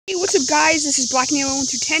Hey, what's up, guys? This is Black Nilo 1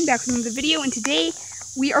 through 10 back with another video, and today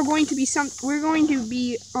we are going to be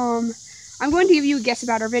I'm going to give you a guess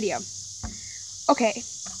about our video. Okay,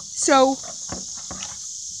 so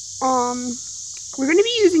we're going to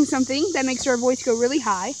be using something that makes our voice go really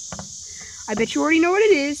high. I bet you already know what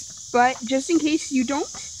it is, but just in case you don't,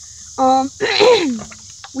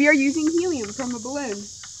 we are using helium from a balloon.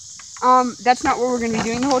 That's not what we're going to be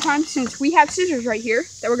doing the whole time, since we have scissors right here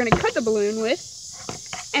that we're going to cut the balloon with.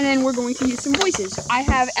 And then we're going to use some voices. I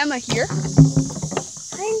have Emma here.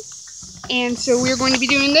 And so we're going to be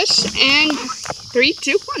doing this. And 3,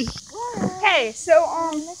 2, 1. Hey, so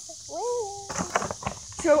I'm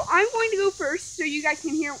going to go first so you guys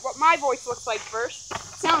can hear what my voice looks like first.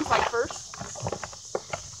 Sounds like first.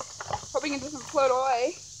 Hoping it doesn't float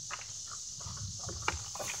away.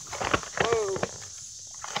 Whoa.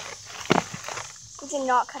 We did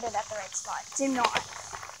not cut it at the right spot. Did not.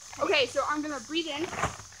 Okay, so I'm going to breathe in.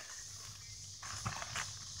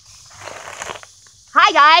 Hi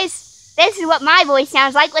guys, this is what my voice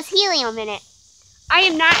sounds like with helium in it. I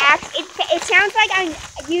am not it sounds like I'm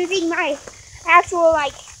using my actual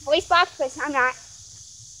voice box, but I'm not.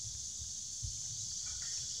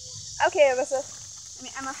 Okay, Alyssa. I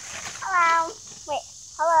mean Emma. Hello. Wait,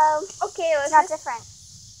 hello. Okay, Alyssa. It's not different.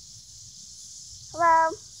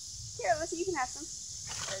 Hello. Here, Alyssa, you can have some.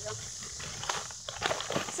 There you go.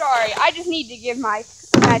 Sorry, I just need to give my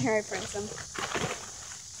imaginary friend some.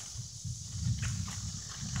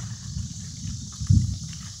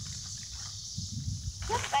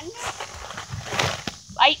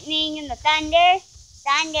 Lightning and the thunder.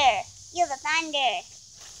 Thunder. Feel the thunder.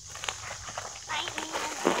 Lightning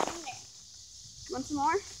and the thunder. Want some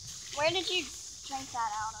more? Where did you drink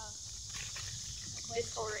that out of?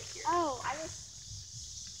 It's all right here. Oh,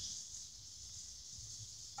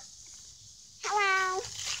 Hello.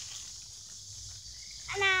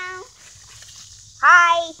 Hello.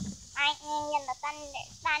 Hi. Lightning and the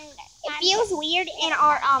thunder. It feels weird in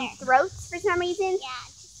our throats for some reason. Yeah.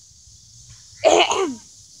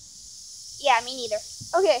 Yeah, me neither.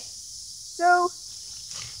 Okay, so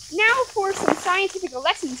now for some scientific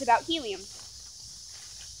lessons about helium.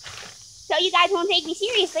 So you guys won't take me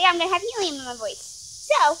seriously, I'm going to have helium in my voice.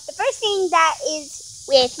 So, the first thing that is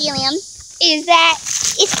with helium is that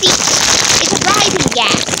it's a rising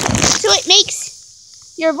gas. So it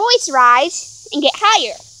makes your voice rise and get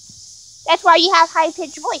higher. That's why you have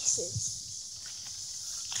high-pitched voices.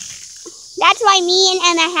 That's why me and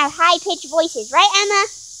Emma have high-pitched voices. Right, Emma?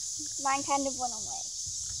 Mine kind of went away.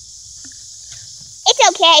 It's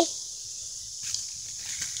okay.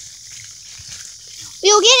 We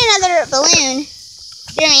will get another balloon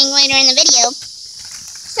later in the video.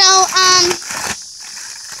 So,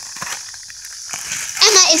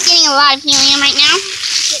 Emma is getting a lot of helium right now.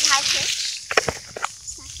 Get high pitch.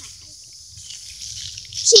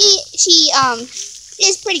 She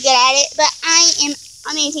is pretty good at it, but I am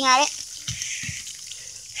amazing at it.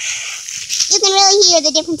 You can really hear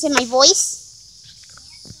the difference in my voice.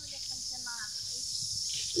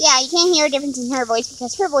 Yeah, you can't hear a difference in her voice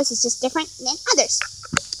because her voice is just different than others.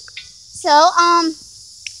 So,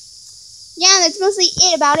 yeah, that's mostly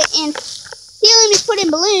it about it. And helium is put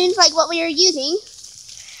in balloons like what we were using.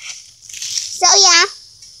 So, yeah.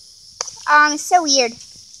 It's so weird.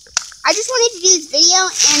 I just wanted to do this video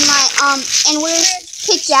and we're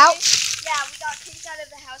kicked out. Yeah, we got kicked out of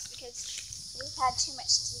the house because we've had too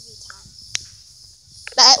much TV time.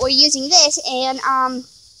 But we're using this, and our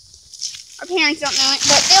parents don't know it,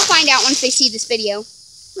 but they'll find out once they see this video.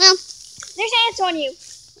 Well, there's ants on you.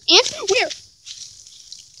 Ants? Where?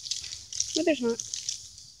 No, there's not.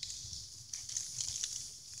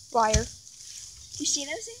 Liar. You see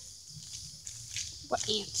those ants? What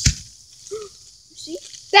ants? You see?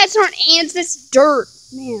 That's not ants, that's dirt.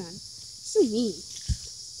 Man, so mean.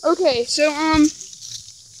 Okay, so,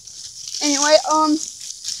 anyway,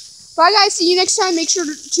 bye guys, see you next time. Make sure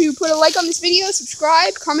to put a like on this video,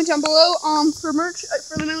 subscribe, comment down below, for merch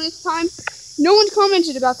for the millionth time. No one's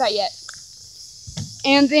commented about that yet.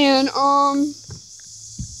 And then,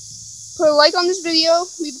 put a like on this video,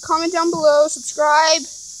 leave a comment down below, subscribe,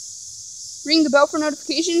 ring the bell for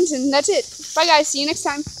notifications, and that's it. Bye guys, see you next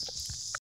time.